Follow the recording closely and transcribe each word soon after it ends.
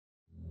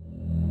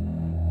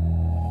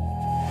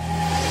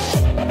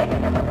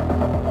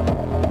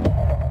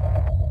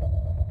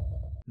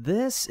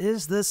This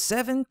is the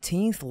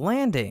 17th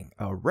landing,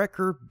 a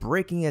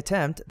record-breaking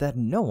attempt that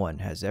no one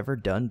has ever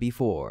done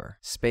before.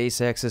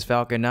 SpaceX's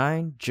Falcon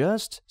 9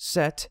 just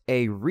set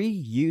a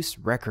reuse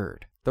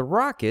record. The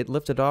rocket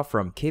lifted off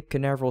from Cape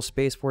Canaveral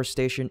Space Force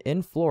Station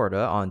in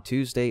Florida on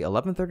Tuesday,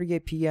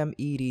 11:38 p.m.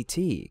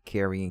 EDT,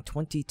 carrying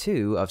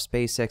 22 of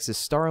SpaceX's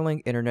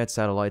Starlink internet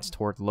satellites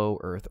toward low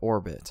Earth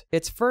orbit.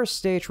 Its first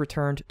stage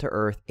returned to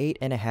Earth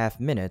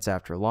 8.5 minutes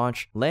after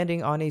launch,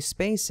 landing on a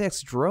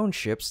SpaceX drone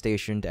ship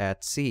stationed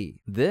at sea.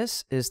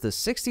 This is the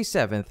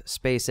 67th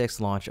SpaceX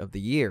launch of the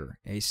year,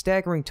 a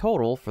staggering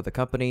total for the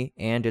company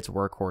and its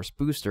workhorse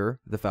booster,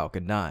 the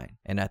Falcon 9.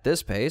 And at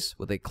this pace,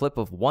 with a clip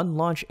of one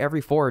launch every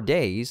 4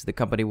 days, the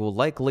company will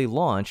likely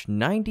launch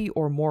 90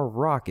 or more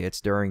rockets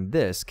during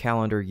this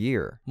calendar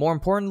year. More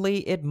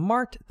importantly, it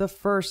marked the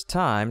first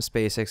time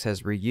SpaceX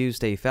has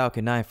reused a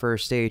Falcon 9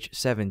 first stage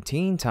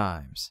 17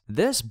 times.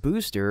 This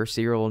booster,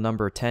 serial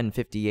number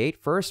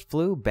 1058, first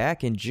flew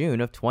back in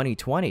June of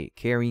 2020,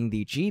 carrying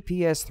the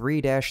GPS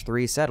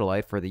 3-3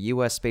 satellite for the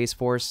US Space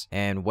Force,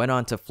 and went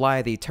on to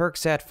fly the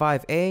Turksat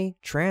 5A,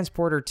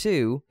 Transporter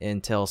 2,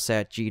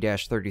 Intelsat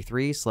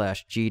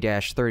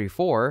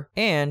G-33/G-34,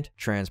 and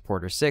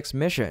Transporter 6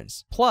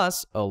 missions,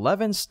 plus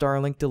 11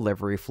 Starlink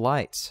delivery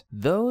flights.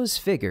 Those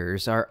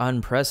figures are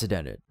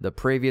unprecedented. The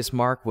previous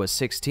mark was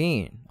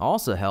 16,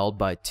 also held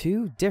by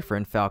 2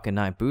 different Falcon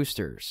 9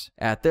 boosters.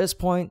 At this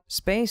point,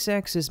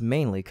 SpaceX is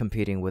mainly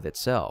competing with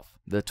itself.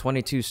 The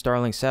 22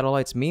 Starlink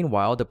satellites,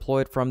 meanwhile,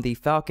 deployed from the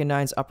Falcon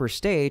 9's upper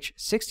stage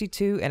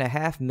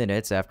 62.5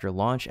 minutes after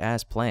launch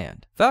as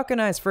planned. Falcon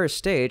 9's first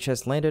stage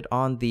has landed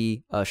on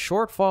the A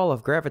Shortfall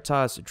of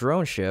Gravitas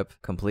drone ship,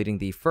 completing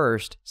the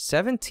first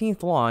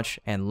 17th launch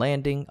and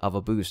landing of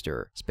a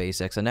booster,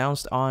 SpaceX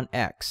announced on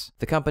X.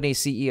 The company's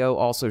CEO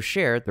also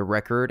shared the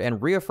record and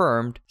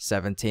reaffirmed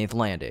 17th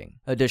landing.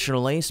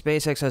 Additionally,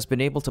 SpaceX has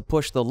been able to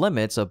push the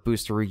limits of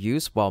booster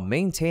reuse while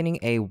maintaining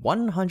a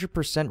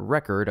 100%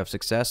 record of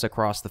success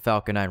across the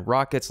Falcon 9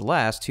 rocket's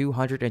last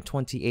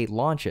 228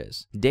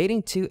 launches,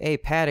 dating to a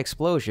pad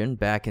explosion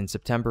back in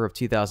September of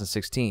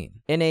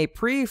 2016. In a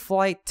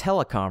pre-flight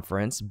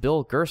teleconference,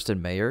 Bill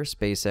Gerstenmaier,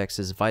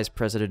 SpaceX's Vice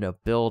President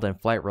of Build and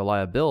Flight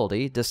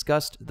Reliability,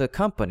 discussed the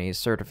company's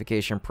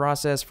certification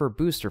process for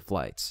booster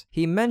flights.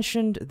 He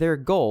mentioned their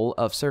goal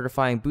of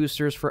certifying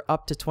boosters for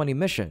up to 20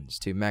 missions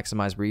to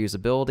maximize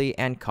reusability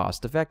and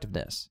cost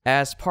effectiveness.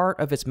 As part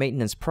of its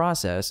maintenance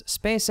process,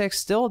 SpaceX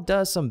still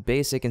does some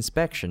basic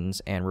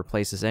inspections and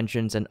replaces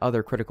engines and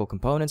other critical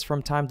components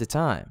from time to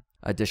time.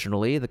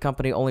 Additionally, the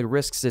company only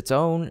risks its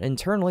own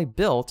internally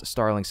built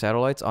Starlink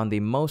satellites on the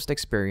most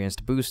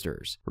experienced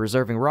boosters,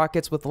 reserving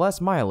rockets with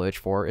less mileage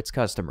for its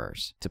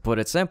customers. To put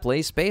it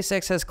simply,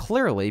 SpaceX has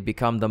clearly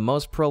become the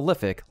most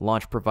prolific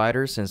launch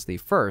provider since the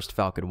first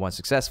Falcon 1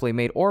 successfully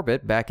made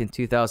orbit back in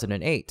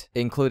 2008.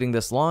 Including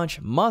this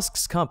launch,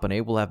 Musk's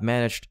company will have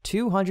managed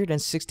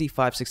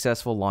 265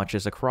 successful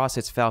launches across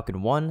its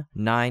Falcon 1,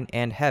 9,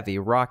 and Heavy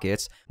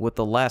rockets, with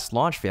the last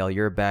launch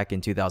failure back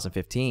in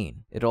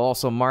 2015. It'll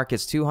also mark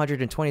its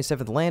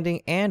 227th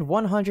landing and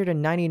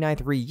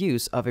 199th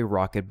reuse of a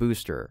rocket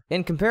booster.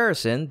 In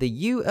comparison, the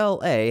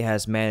ULA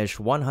has managed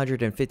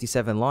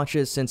 157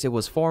 launches since it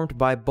was formed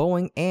by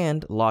Boeing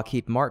and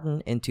Lockheed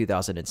Martin in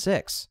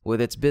 2006,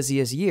 with its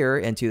busiest year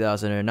in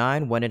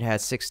 2009 when it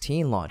had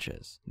 16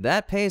 launches.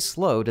 That pace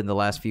slowed in the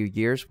last few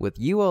years, with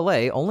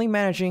ULA only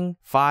managing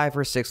 5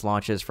 or 6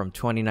 launches from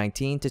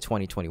 2019 to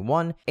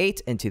 2021,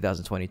 8 in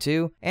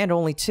 2022, and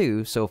only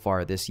 2 so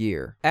far this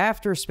year.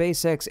 After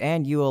SpaceX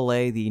and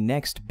ULA, the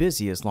next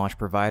busiest launch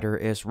provider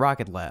is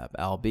Rocket Lab,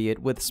 albeit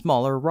with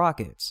smaller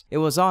rockets. It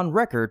was on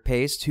record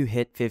pace to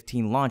hit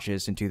 15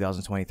 launches in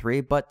 2023,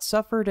 but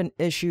suffered an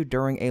issue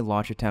during a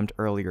launch attempt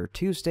earlier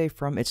Tuesday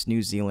from its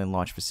New Zealand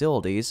launch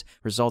facilities,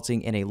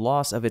 resulting in a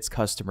loss of its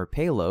customer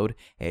payload,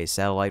 a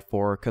satellite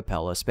for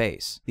Capella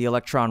Space. The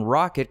Electron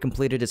rocket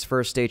completed its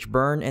first stage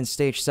burn and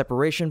stage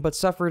separation, but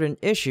suffered an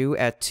issue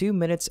at 2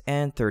 minutes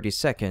and 30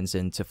 seconds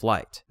into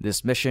flight.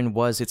 This mission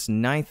was its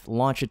 9th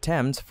launch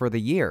attempt for the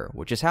year,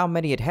 which is how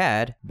many it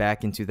had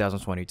back in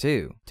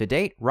 2022. To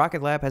date,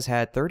 Rocket Lab has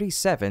had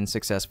 37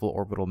 successful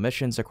orbital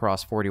missions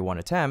across 41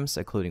 attempts,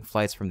 including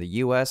flights from the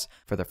US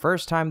for the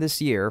first time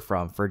this year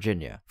from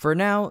Virginia. For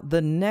now,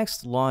 the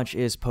next launch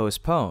is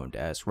postponed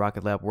as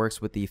Rocket Lab works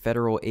with the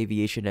Federal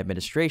Aviation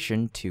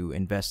Administration to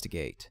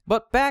investigate.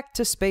 But back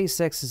to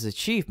SpaceX's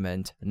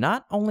achievement,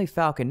 not only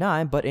Falcon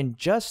 9, but in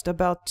just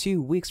about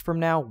 2 weeks from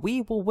now,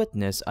 we will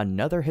witness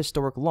another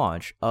historic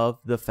launch of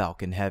the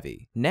Falcon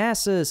Heavy.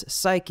 NASA's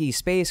Psyche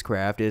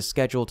spacecraft is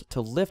scheduled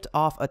to lift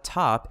off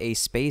atop a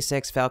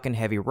SpaceX Falcon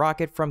Heavy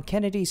rocket from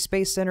Kennedy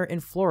Space Center in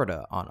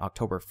Florida on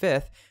October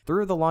 5th,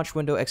 through the launch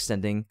window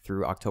extending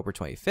through October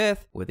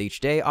 25th, with each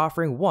day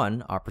offering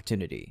one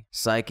opportunity.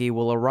 Psyche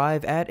will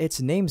arrive at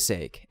its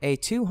namesake, a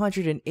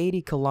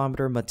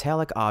 280-kilometer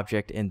metallic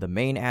object in the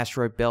main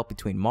asteroid belt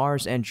between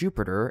Mars and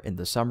Jupiter in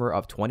the summer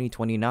of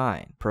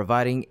 2029,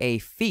 providing a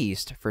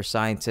feast for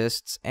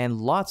scientists and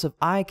lots of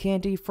eye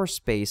candy for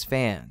space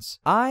fans.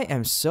 I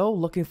am so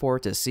looking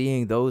forward to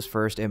seeing those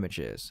first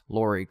images.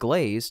 Lori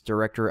Glaze,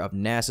 director of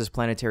NASA's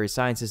Planetary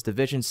Sciences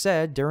Division,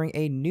 said during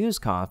a news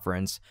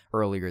conference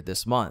earlier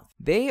this month.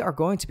 They are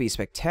going to be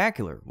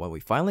spectacular when we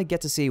finally get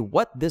to see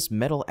what this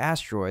metal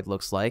asteroid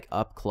looks like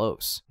up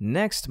close.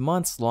 Next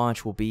month's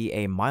launch will be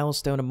a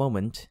milestone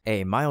moment for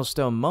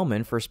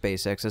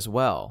SpaceX as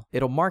well.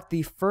 It'll mark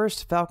the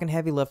first Falcon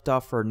Heavy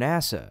liftoff for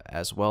NASA,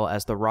 as well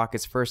as the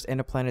rocket's first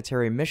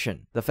interplanetary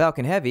mission. The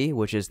Falcon Heavy,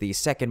 which is the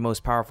second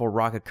most powerful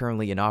rocket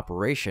currently in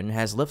operation,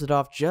 has lifted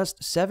off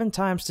just 7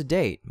 times to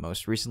date,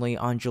 most recently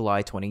on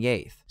July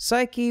 28th.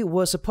 Psyche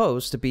was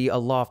supposed to be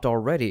aloft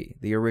already.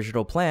 The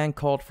original plan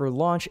called for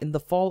launch in the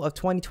fall of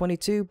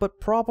 2022, but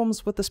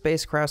problems with the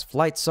spacecraft's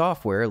flight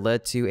software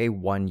led to a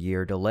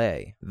 1-year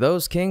delay.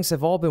 Those kinks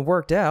have all been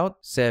worked out,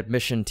 said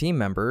mission team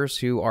members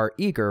who are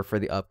eager for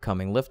the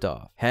upcoming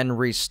liftoff.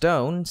 Henry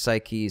Stone,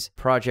 Psyche's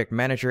project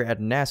manager at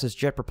NASA's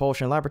Jet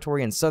Propulsion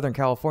Laboratory in Southern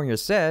California,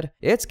 said,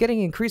 "It's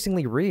getting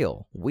increasingly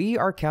real. We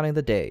are counting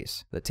the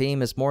days. The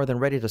team is more than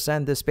ready to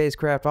send this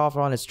spacecraft off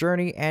on its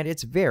journey, and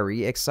it's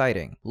very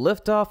exciting."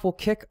 Liftoff will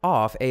kick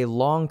off a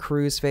long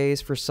cruise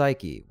phase for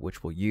Psyche,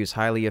 which will use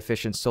highly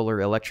efficient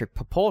solar electric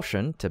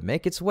propulsion to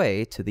make its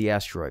way to the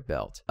asteroid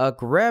belt. A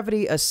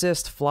gravity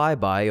assist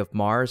flyby of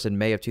Mars in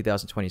May of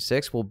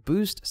 2026 will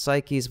boost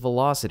Psyche's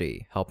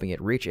velocity, helping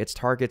it reach its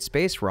target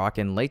space rock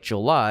in late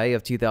July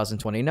of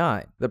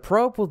 2029. The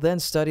probe will then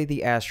study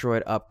the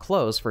asteroid up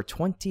close for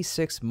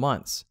 26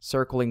 months,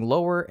 circling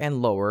lower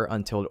and lower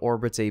until it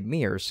orbits a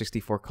mere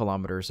 64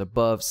 kilometers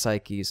above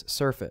Psyche's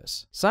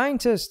surface.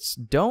 Scientists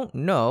don't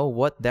know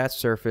what that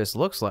surface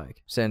looks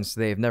like, since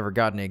they've never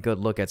gotten a good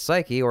look at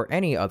Psyche or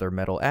any other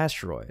metal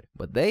asteroid,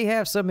 but they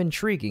have some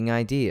intriguing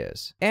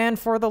ideas. And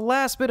for the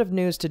last bit of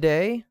news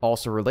today,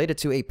 also related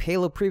to a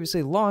payload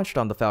previously launched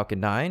on the Falcon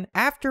 9,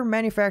 after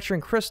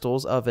manufacturing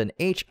crystals of an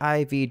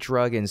HIV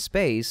drug in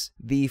space,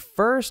 the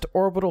first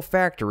orbital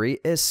factory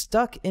is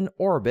stuck in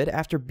orbit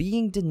after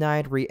being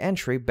denied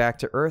re-entry back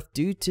to Earth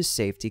due to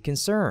safety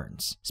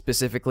concerns.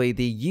 Specifically,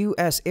 the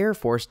U.S. Air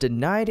Force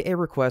denied a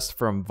request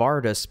from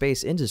Varda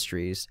Space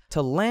Industries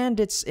to land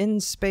its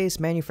in-space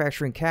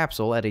manufacturing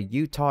capsule at a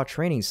Utah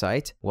training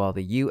site, while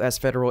the U.S.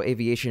 Federal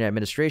Aviation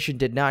Administration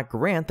did not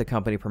grant the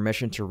company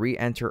permission to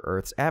re-enter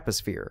Earth's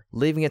atmosphere,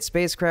 leaving its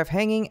spacecraft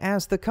hanging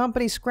as the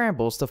company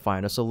scrambles to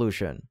find a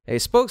solution. A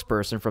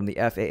spokesperson from the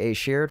FAA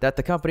shared that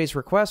the company's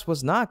request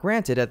was not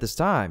granted at this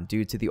time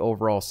due to the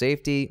overall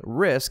safety,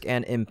 risk,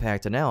 and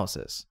impact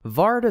analysis.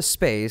 Varda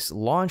Space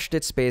launched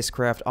its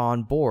spacecraft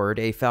on board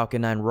a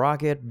Falcon 9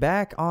 rocket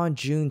back on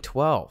June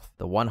 12th.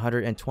 The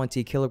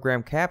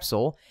 120-kilogram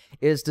capsule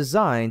is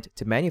designed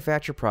to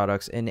manufacture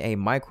products in a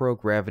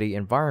microgravity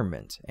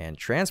environment and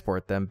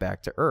transport them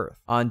back to Earth.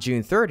 On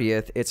June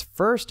 30th, its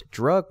first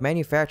drug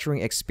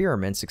manufacturing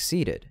experiment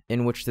succeeded,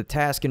 in which the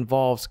task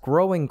involves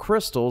growing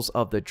crystals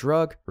of the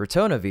drug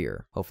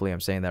ritonavir, hopefully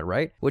I'm saying that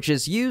right, which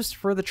is used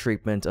for the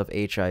treatment of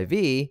HIV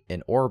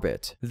in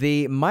orbit.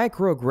 The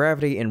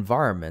microgravity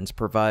environment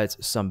provides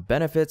some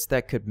benefits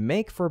that could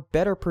make for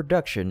better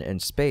production in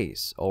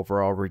space,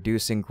 overall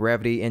reducing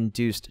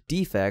gravity-induced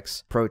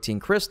defects. Protein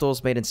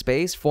crystals made in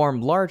space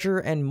form larger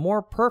and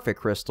more perfect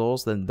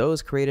crystals than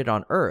those created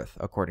on Earth,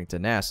 according to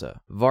NASA.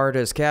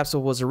 Varda's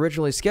capsule was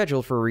originally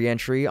scheduled for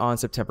re-entry on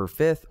September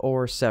 5th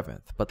or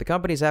 7th, but the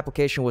company's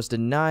application was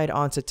denied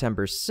on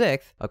September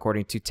 6th,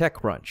 according to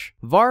TechCrunch.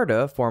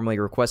 Varda formally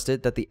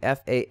requested that the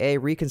FAA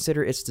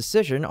reconsider its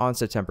decision on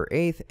September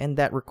 8th, and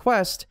that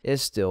request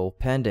is still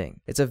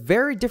pending. It's a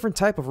very different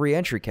type of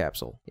re-entry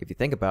capsule. If you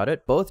think about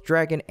it, both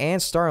Dragon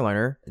and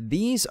Starliner,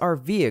 these are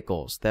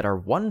vehicles that are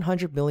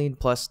 $100 million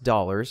plus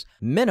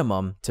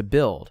minimum to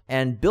build,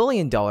 and $1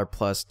 billion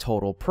plus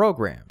total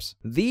programs.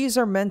 These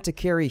are meant to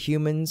carry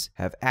humans,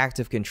 have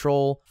active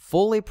control,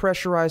 fully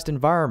pressurized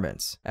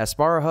environments,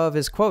 Asparahov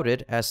is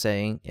quoted as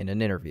saying in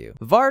an interview.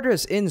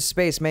 Varda's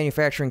in-space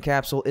manufacturing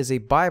capsule is a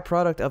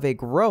byproduct of a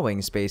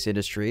growing space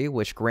industry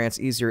which grants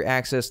easier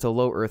access to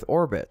low Earth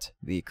orbit.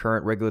 The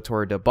current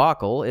regulatory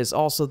debacle is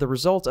also the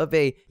result of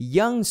a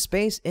young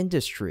space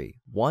industry,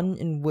 one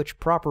in which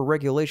proper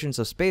regulations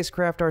of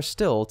spacecraft are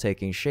still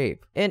taking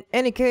shape. In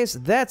any case,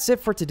 that's it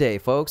for today,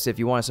 folks. If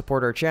you want to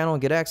support our channel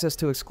and get access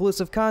to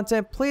exclusive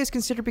content, please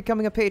consider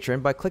becoming a patron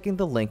by clicking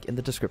the link in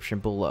the description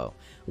below.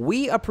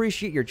 We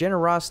appreciate your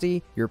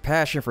generosity, your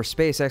passion for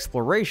space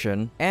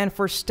exploration, and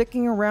for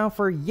sticking around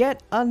for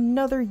yet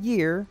another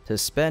year to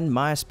spend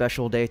my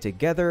special day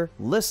together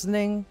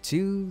listening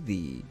to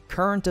the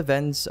current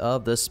events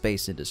of the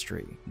space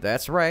industry.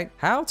 That's right,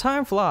 how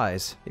time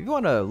flies. If you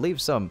want to leave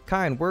some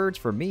kind words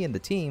for me and the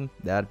team,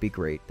 that'd be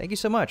great. Thank you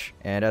so much.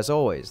 And as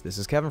always, this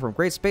is Kevin from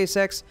Great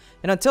SpaceX,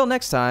 and until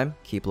next time,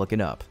 keep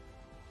looking up.